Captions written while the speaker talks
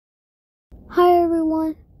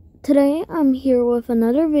today I'm here with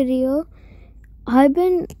another video. I've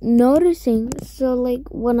been noticing, so like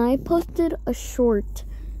when I posted a short,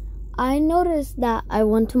 I noticed that I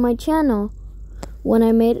went to my channel when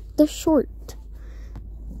I made the short.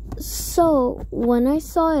 So when I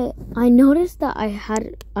saw it, I noticed that I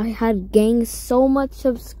had gained so much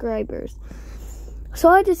subscribers. So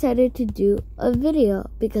I decided to do a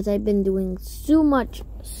video because I've been doing so much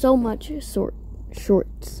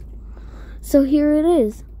shorts. So here it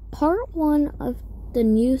is, part 1 of the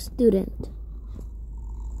new student.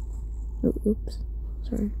 Oh, oops,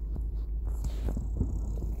 sorry.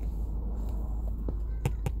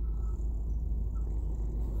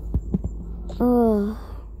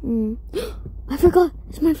 I forgot,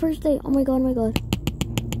 it's my first day. Oh my god,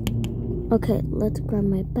 Okay, let's grab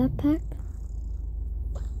my backpack.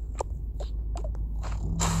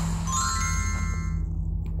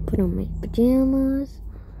 Put on my pajamas.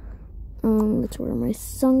 Let's wear my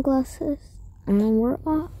sunglasses. And we're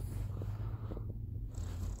off.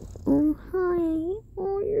 Oh, hi.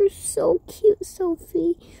 Oh, you're so cute,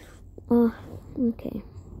 Sophie. Okay.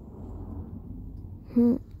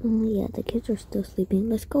 Yeah, the kids are still sleeping.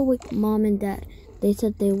 Let's go wake Mom and Dad. They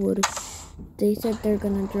said they would. They said they're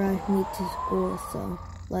gonna drive me to school, so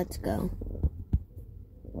let's go.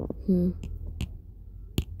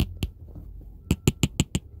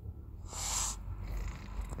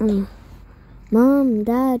 Mom,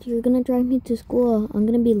 Dad, you're gonna drive me to school. I'm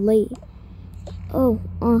gonna be late. Oh,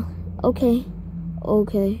 okay.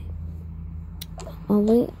 Okay. I'll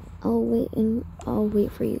wait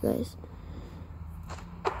for you guys.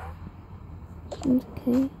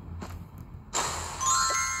 Okay.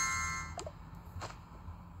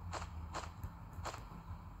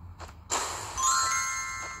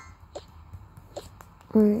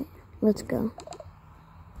 Alright, let's go.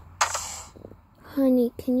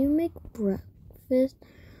 Honey, can you make breakfast?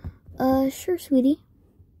 Sure, sweetie.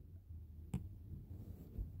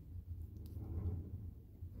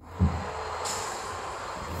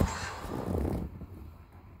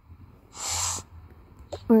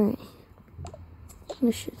 Alright.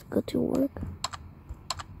 Let's just go to work.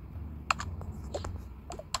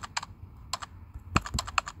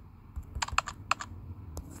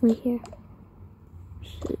 Right here.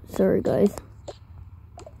 Sorry, guys.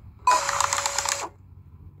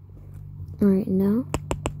 Alright, now.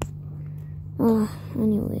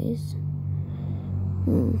 Anyways.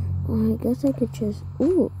 I guess I could just...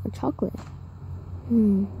 Ooh, a chocolate.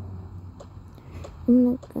 I'm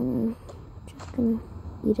not gonna... Just gonna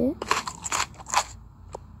eat it.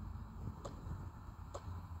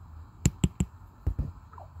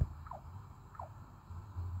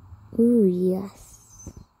 Ooh, yes.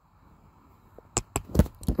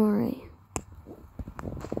 Alright.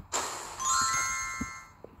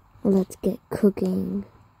 Let's get cooking.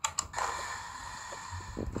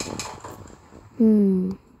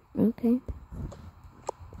 Okay.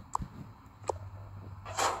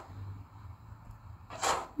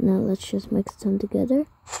 Now let's just mix them together.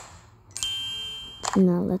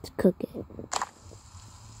 Now let's cook it.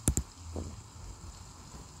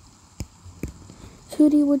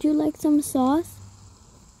 Sweetie, would you like some sauce?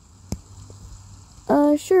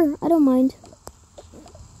 Sure, I don't mind.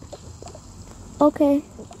 Okay.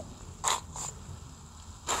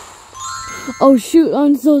 Oh shoot,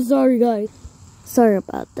 I'm so sorry, guys. Sorry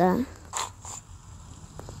about that.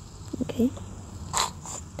 Okay.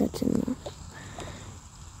 That's enough.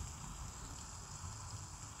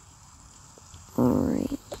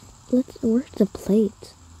 Alright. Where's the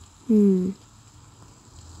plate?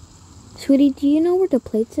 Sweetie, do you know where the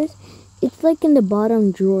plate is? It's like in the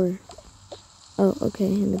bottom drawer. Oh, okay,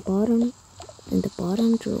 in the bottom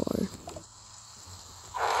drawer.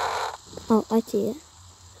 Oh, I see it.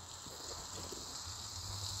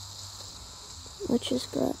 Let's just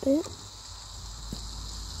grab it.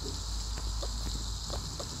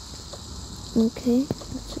 Okay,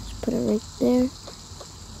 let's just put it right there.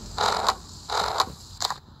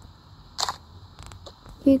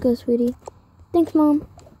 Here you go, sweetie. Thanks, Mom.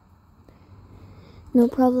 No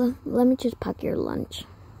problem. Let me just pack your lunch.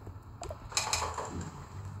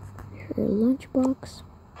 Your lunchbox.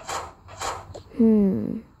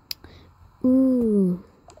 Ooh.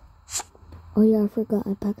 Oh yeah, I forgot.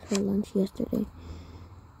 I packed her lunch yesterday.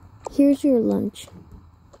 Here's your lunch.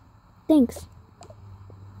 Thanks.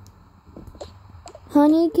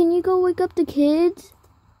 Honey, can you go wake up the kids?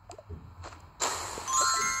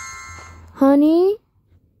 Honey?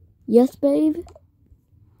 Yes, babe?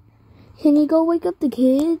 Can you go wake up the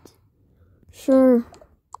kids? Sure.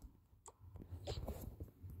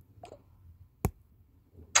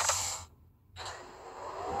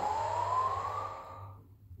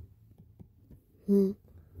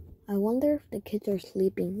 I wonder if the kids are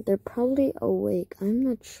sleeping. They're probably awake. I'm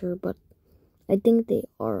not sure, but I think they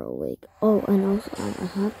are awake. Oh, and also I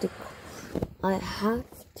have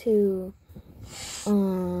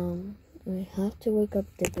to wake up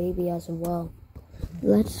the baby as well.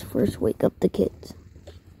 Let's first wake up the kids.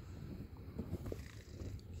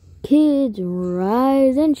 Kids,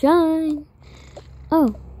 rise and shine.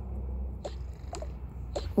 Oh,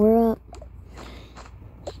 we're up.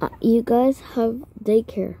 You guys have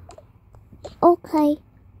daycare. Okay.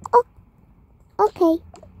 Oh, okay.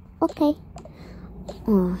 Okay.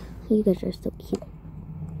 Aw, you guys are so cute.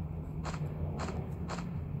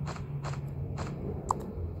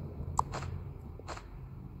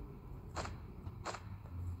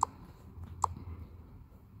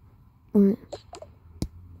 Alright.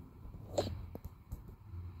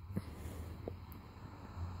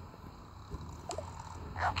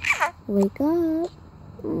 Wake up.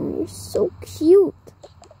 Oh, you're so cute.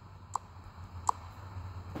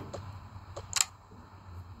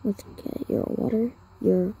 Let's get your water,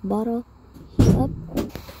 your bottle. Heat up.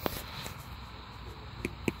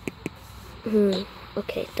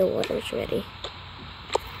 Okay, the water's ready.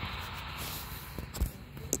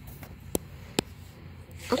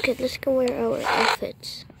 Okay, let's go wear our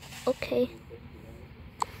outfits. Okay.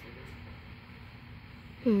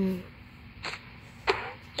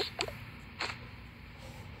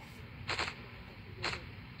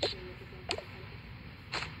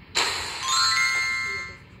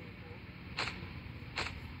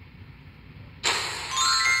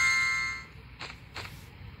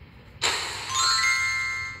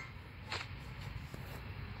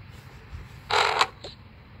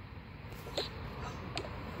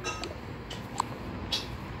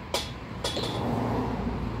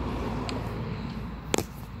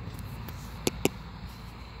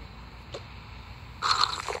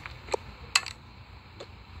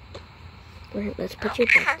 Alright, let's put you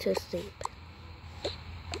back to sleep.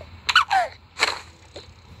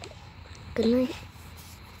 Good night.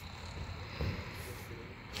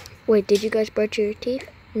 Wait, did you guys brush your teeth?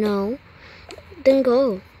 No. Then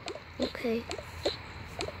go. Okay.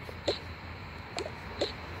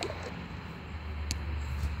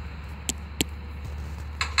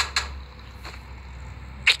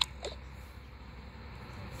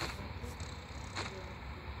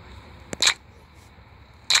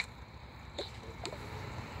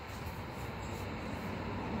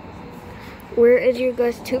 Where is your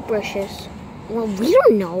guys' toothbrushes? Well, we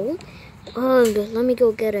don't know. Ugh, let me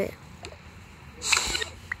go get it.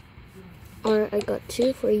 Alright, I got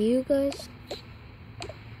 2 for you guys.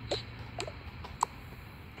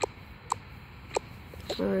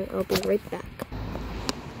 Alright, I'll be right back.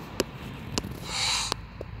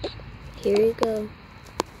 Here you go.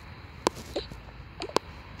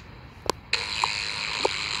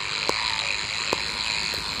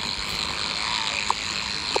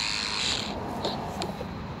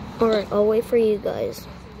 Alright, I'll wait for you guys.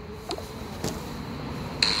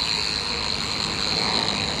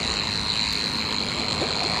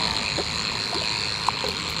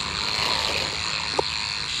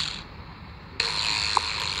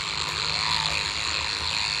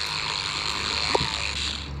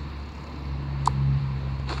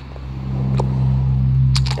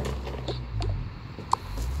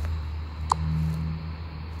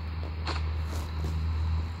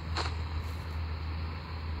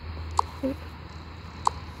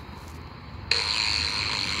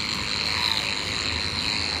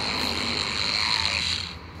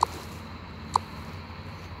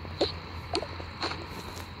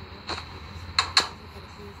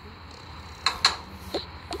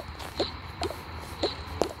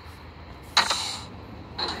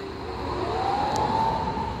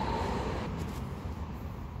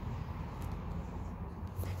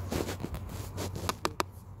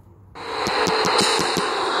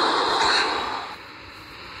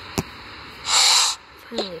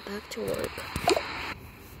 Finally, back to work.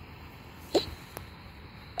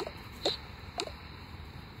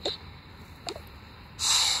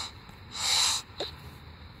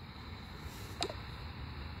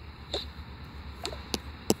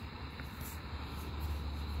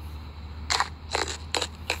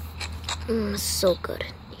 So good.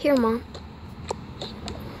 Here, Mom.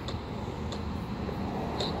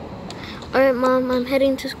 Alright, Mom, I'm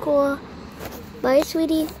heading to school. Bye,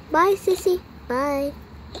 sweetie. Bye, sissy. Bye.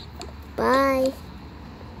 Bye.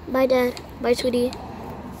 Bye, Dad. Bye, sweetie.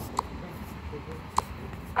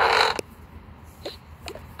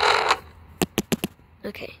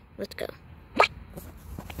 Okay, let's go.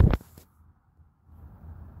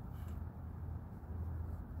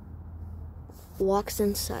 Walks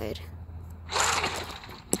inside.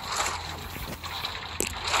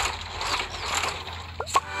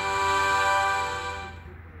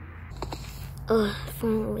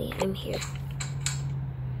 Finally, I'm here.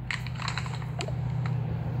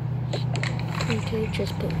 Okay,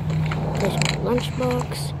 just place my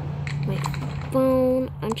lunchbox, my phone.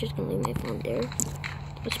 I'm just gonna leave my phone there.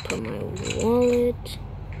 Let's put my wallet.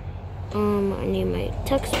 I need my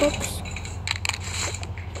textbooks.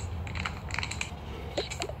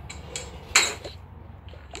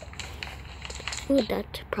 Ooh,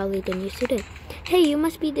 that's probably the new student. Hey, you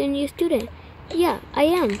must be the new student. Yeah, I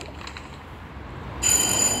am.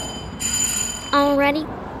 Alrighty,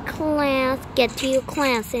 class, get to your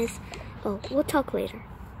classes. Oh, we'll talk later.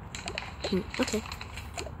 Okay.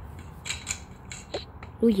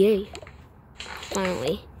 Oh, yay.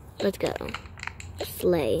 Finally. Let's go.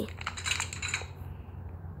 Slay.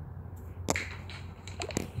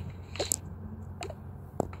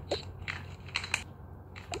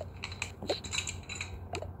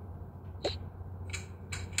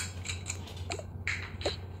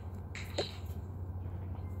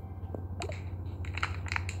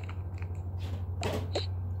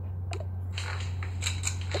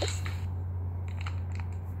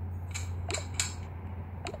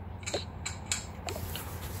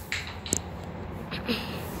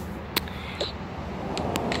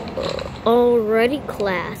 Alrighty,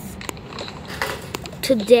 class.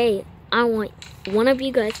 Today, I want one of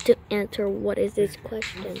you guys to answer what is this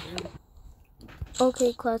question.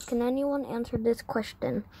 Okay, class, can anyone answer this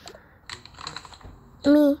question?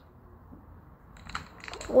 Me.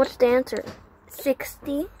 What's the answer?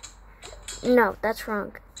 60? No, that's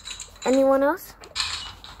wrong. Anyone else?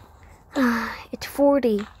 It's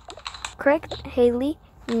 40. Correct, Haley?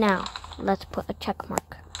 Now, let's put a check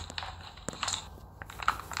mark.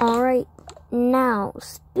 Alright, now,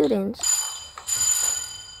 students.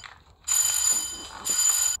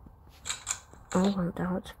 Oh,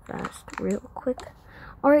 that was fast, real quick.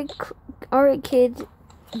 Alright, kids,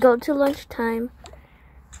 go to lunchtime.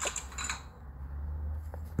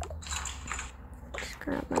 Just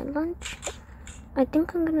grab my lunch. I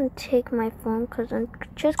think I'm gonna take my phone because I'm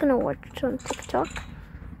just gonna watch some TikTok.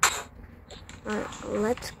 Alright,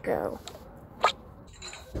 let's go.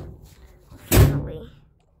 Finally.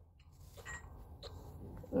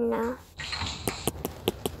 No.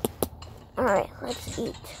 Alright, let's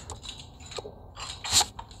eat.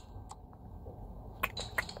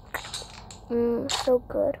 So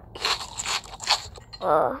good.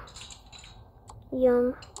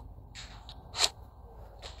 Yum.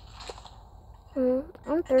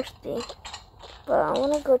 I'm thirsty, but I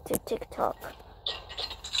want to go to TikTok.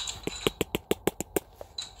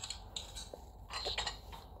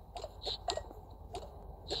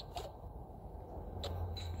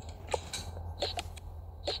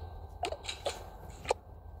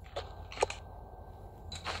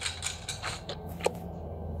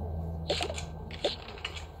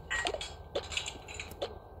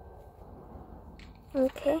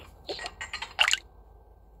 Okay.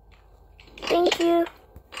 Thank you.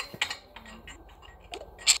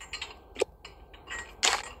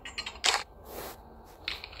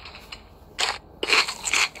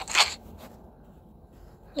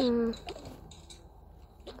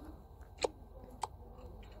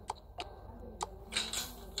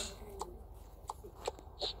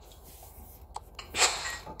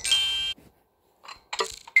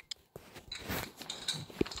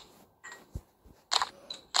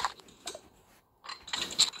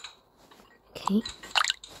 Okay.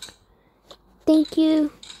 Thank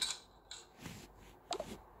you.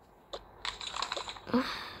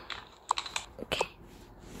 Okay.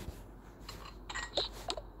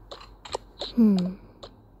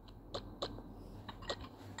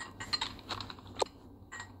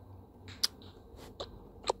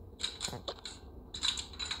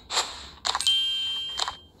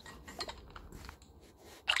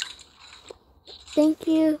 Thank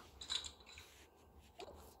you.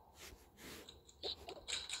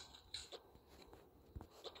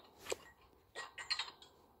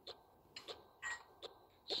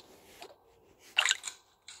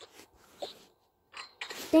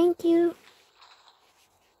 Thank you.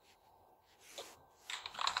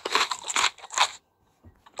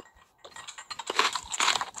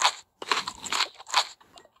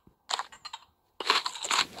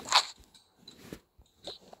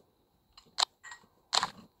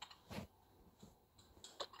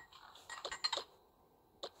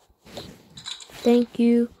 Thank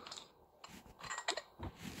you.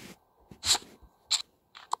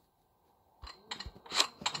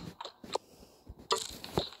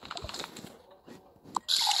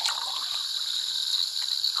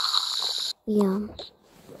 Yum.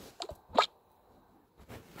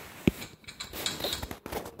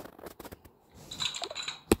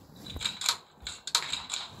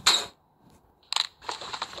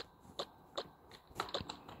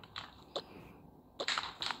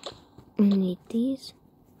 I need these.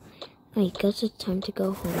 I guess it's time to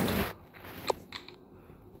go home now.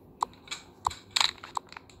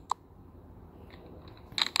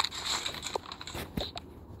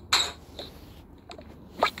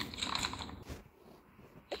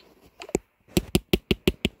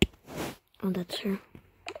 Oh, that's her.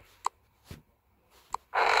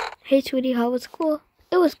 Hey, sweetie, how was school?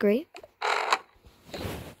 It was great.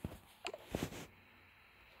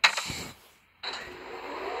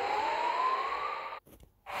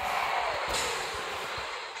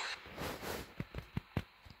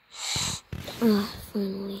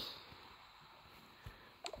 Finally.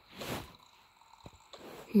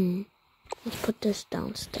 Let's put this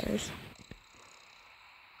downstairs.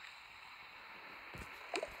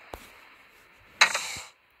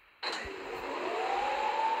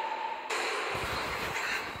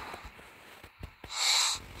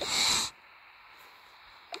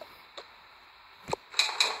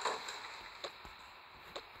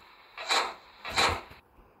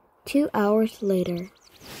 Two hours later.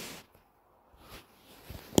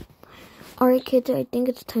 Alright, kids, I think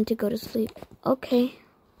it's time to go to sleep. Okay.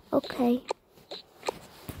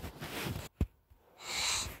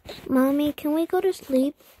 Mommy, can we go to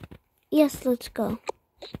sleep? Yes, let's go.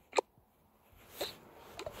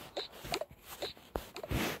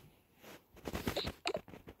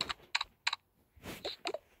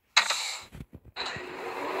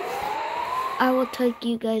 I will take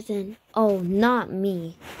you guys in. Oh, not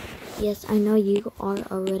me. Yes, I know you are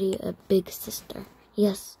already a big sister.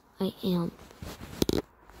 Yes, I am.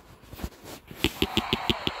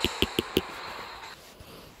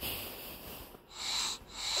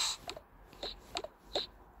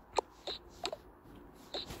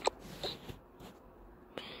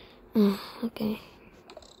 Okay.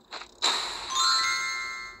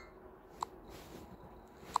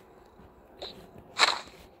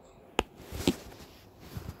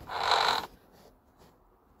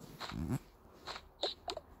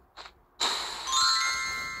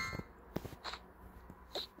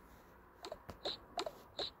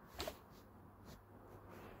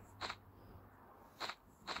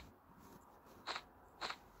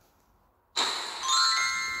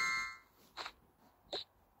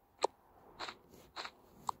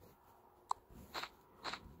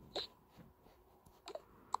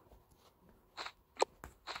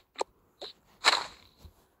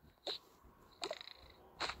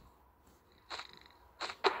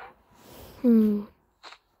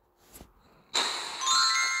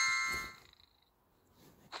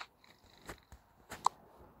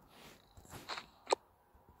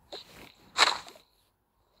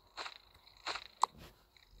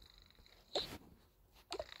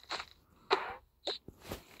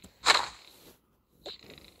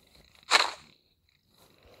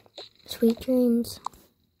 Sweet dreams.